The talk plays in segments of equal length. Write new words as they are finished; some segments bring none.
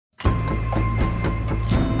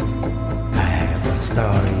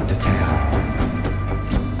story to tell.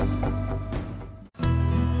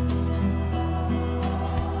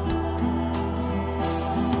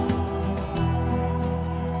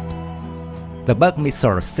 The Buk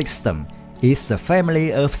missile system is a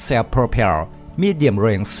family of self-propelled,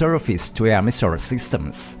 medium-range surface-to-air missile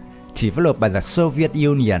systems developed by the Soviet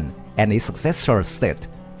Union and its successor state,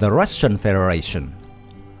 the Russian Federation.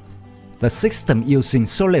 The system using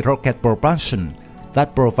solid rocket propulsion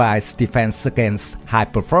that provides defense against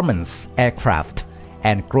high-performance aircraft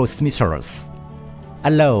and cruise missiles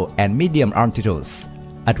at low and medium altitudes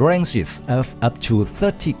at ranges of up to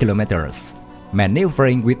 30 kilometers,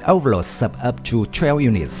 maneuvering with overloads of up to 12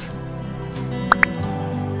 units.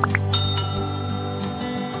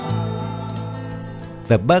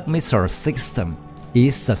 The Buk missile system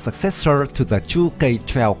is the successor to the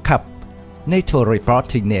 2K12 Cup, NATO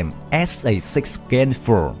reporting name SA-6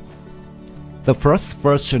 Gadfly. The first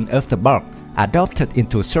version of the Buk adopted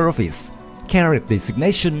into service carried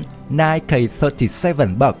designation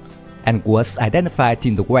 9K37 Buk and was identified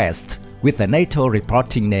in the West with the NATO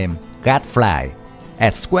reporting name Gadfly,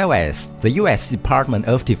 as well as the US Department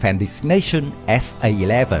of Defense designation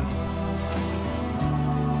SA-11.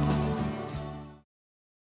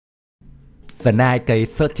 The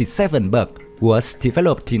 9K37 Buk was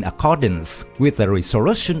developed in accordance with the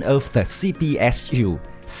resolution of the CPSU,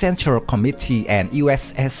 Central Committee and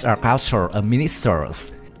USSR Council of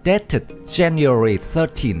Ministers, dated January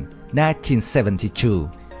 13, 1972,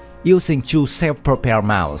 using two self-propelled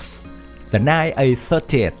mounts, the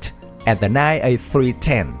 9A38 and the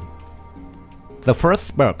 9A310. The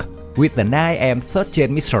first Buk with the 9M38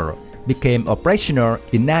 missile became operational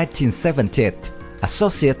in 1978,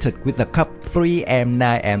 associated with the Cup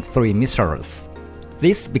 3M9M3 missiles.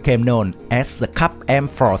 This became known as the Cup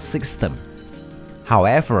M4 system.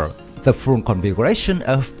 However, the full configuration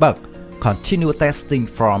of Buk continued testing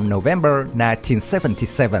from November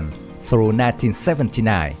 1977 through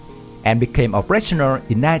 1979 and became operational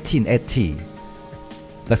in 1980.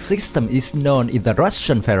 The system is known in the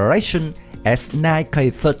Russian Federation as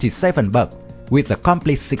 9K37 Buk with a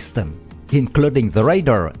complete system, including the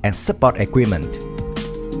radar and support equipment.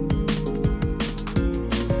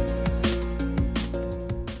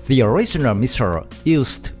 The original missile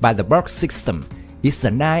used by the Buk system is the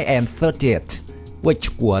 9M38,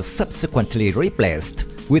 which was subsequently replaced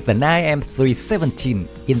with the 9M317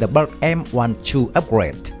 in the Buk M12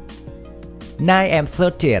 upgrade.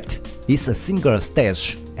 9M38 is a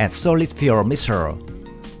single-stage and solid-fuel missile.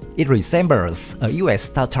 It resembles a US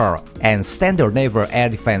Tartar and Standard naval air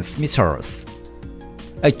defense missiles.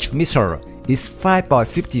 Each missile is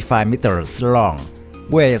 5.55 meters long,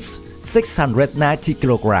 weighs 690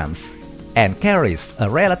 kilograms, and carries a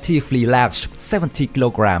relatively large 70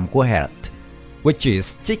 kilogram warhead, which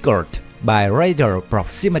is triggered by radar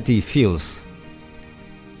proximity fuse.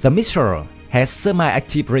 The missile has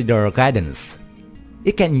semi-active radar guidance.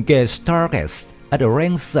 It can engage targets at a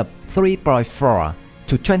range of 3.4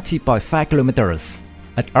 to 20.5 kilometers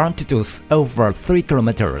at altitudes over 3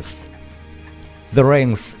 kilometers. The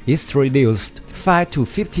range is reduced 5 to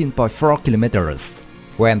 15.4 kilometers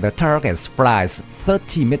when the target flies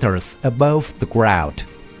 30 meters above the ground.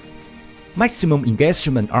 Maximum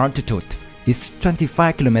engagement altitude is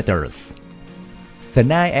 25 kilometers. The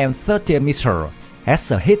 9M38 missile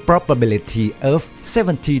has a hit probability of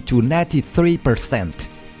 70 to 93%.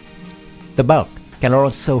 The Buk can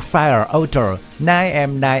also fire other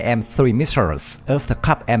 9M9M3 missiles of the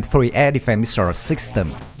Cup M3 air defense missile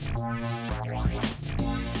system.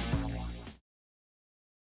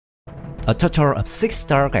 A total of 6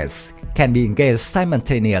 targets can be engaged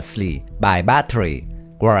simultaneously by battery,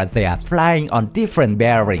 where they are flying on different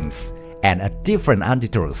bearings and at different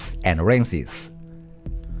altitudes and ranges.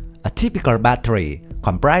 A typical battery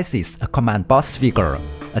comprises a command post vehicle,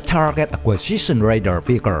 a target acquisition radar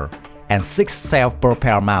vehicle, and 6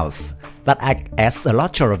 self-propelled mounts that act as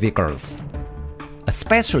launcher vehicles. A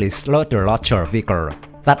specialist loader launcher vehicle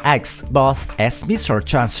that acts both as missile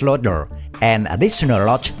transloader and additional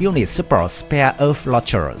launch unit supports pair of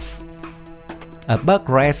launchers. A Buk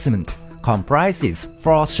regiment comprises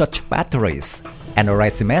 4 such batteries and a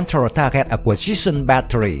regimental target acquisition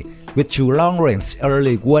battery with 2 long-range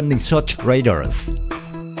early warning search radars.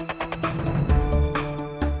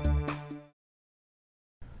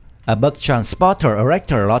 A Buk transporter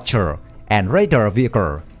erector launcher and radar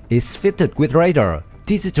vehicle is fitted with radar,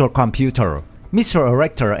 digital computer, missile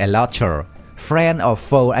erector and launcher, friend or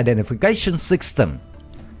foe identification system.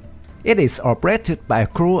 It is operated by a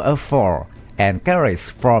crew of 4 and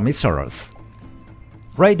carries 4 missiles.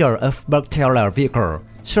 Radar of Buk vehicle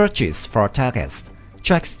searches for targets,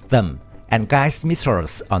 tracks them, and guide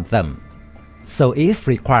missiles on them. So if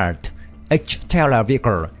required, each Terror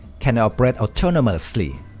vehicle can operate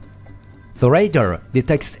autonomously. The radar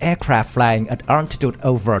detects aircraft flying at altitude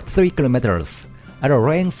over 3 km at a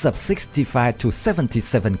range of 65 to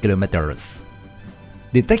 77 km.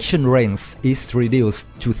 Detection range is reduced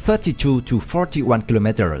to 32 to 41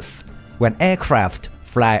 km when aircraft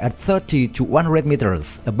fly at 30 to 100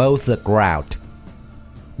 meters above the ground.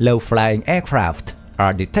 Low-flying aircraft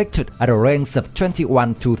are detected at a range of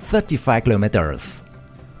 21 to 35 km.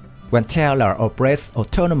 When Terror operates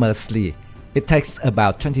autonomously, it takes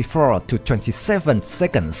about 24 to 27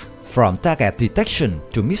 seconds from target detection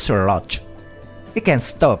to missile launch. It can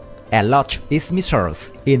stop and launch its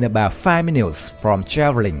missiles in about 5 minutes from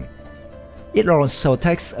traveling. It also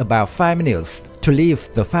takes about 5 minutes to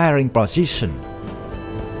leave the firing position.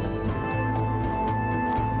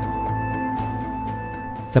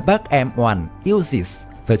 The Buk M1 uses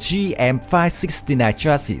the GM569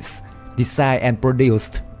 chassis, designed and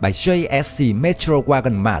produced by JSC Metro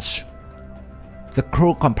Wagon March. The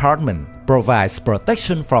crew compartment provides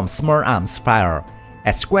protection from small arms fire,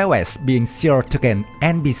 as well as being shielded against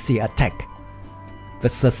NBC attack. The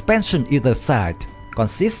suspension either side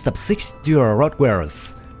consists of 6 dual road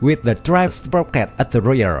wheels, with the drive sprocket at the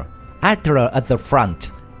rear, idler at the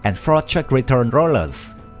front, and 4 track return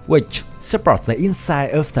rollers, which support the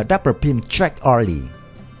inside of the double pin track only.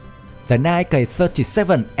 The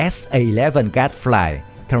 9K37 SA-11 Gadfly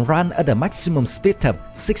can run at a maximum speed of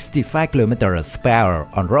 65 km per hour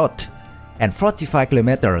on road and 45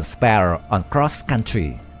 km per hour on cross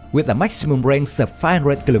country, with a maximum range of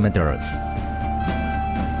 500 km.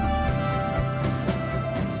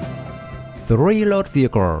 The reload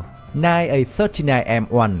vehicle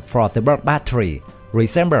 9A39M1 for the Buk battery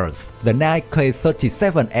resembles the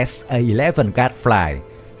 9K37 SA-11 Gadfly,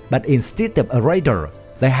 but instead of a radar,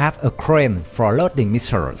 they have a crane for loading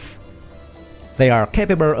missiles. They are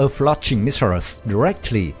capable of launching missiles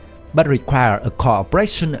directly, but require a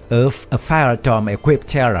cooperation of a fire dome-equipped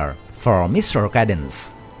Terror for missile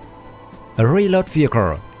guidance. A reload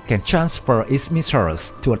vehicle can transfer its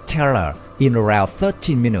missiles to a Terror in around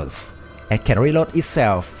 13 minutes and can reload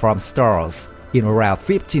itself from stores in around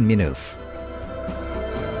 15 minutes.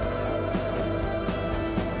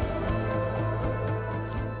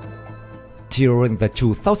 During the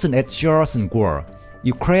 2008 Georgian War,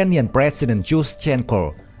 Ukrainian President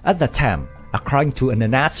Yushchenko, at the time, according to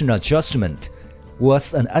international judgment,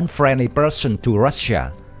 was an unfriendly person to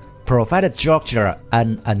Russia, provided Georgia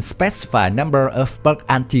an unspecified number of Buk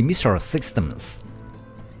anti-missile systems.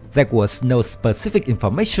 There was no specific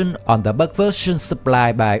information on the Buk version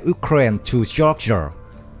supplied by Ukraine to Georgia,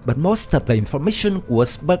 but most of the information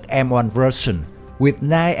was Buk M1 version with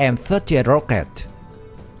 9M38 rocket.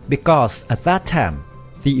 Because at that time,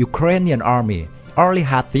 the Ukrainian army only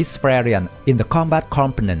had this variant in the combat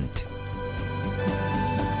component.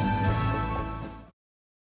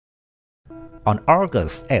 On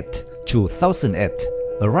August 8, 2008,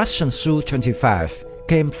 a Russian Su-25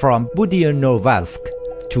 came from Budyonnovsk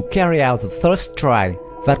to carry out the third strike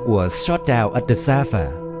that was shot down at the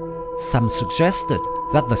Zava. Some suggested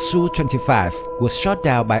that the Su-25 was shot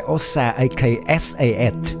down by OSA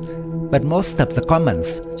SA-8, but most of the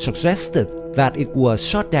comments suggested that it was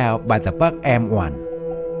shot down by the Buk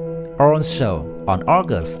M1. Also, on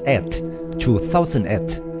August 8,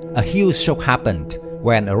 2008, a huge shock happened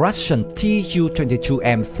when a Russian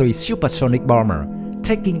Tu-22M3 supersonic bomber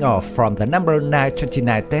taking off from the number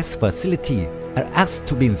 929 test facility at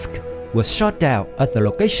Akhtubinsk was shot down at the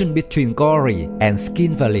location between Gory and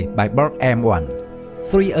Skin Valley by Buk M1.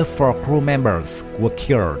 3 of 4 crew members were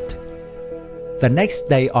killed. The next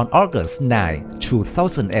day on August 9,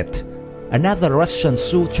 2008, another Russian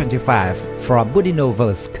Su-25 from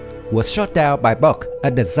Budyonnovsk was shot down by Buk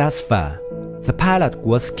at the Zazva. The pilot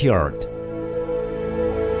was killed.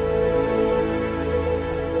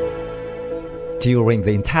 During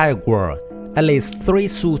the entire war, at least 3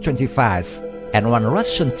 Su-25s and 1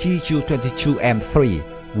 Russian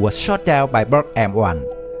Tu-22M3 was shot down by Buk M1.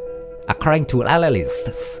 According to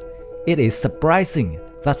analysts, it is surprising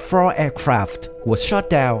that 4 aircraft was shot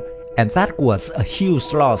down, and that was a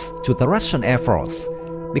huge loss to the Russian Air Force,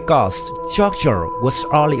 because Georgia was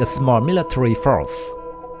only a small military force.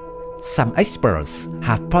 Some experts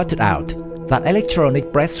have pointed out that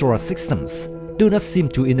electronic pressure systems do not seem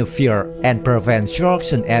to interfere and prevent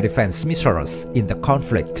Georgian air defense missiles in the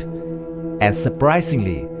conflict. And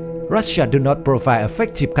surprisingly, Russia do not provide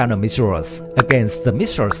effective countermeasures against the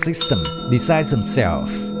missile system designed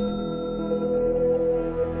themselves.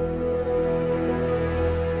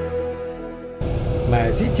 My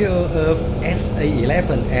video of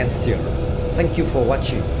SA-11 ends here. Thank you for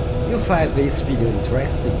watching. If you find this video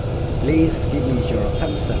interesting, please give me your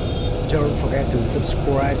thumbs up. Don't forget to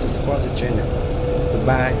subscribe to support the channel.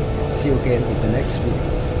 Goodbye and see you again in the next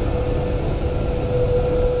videos.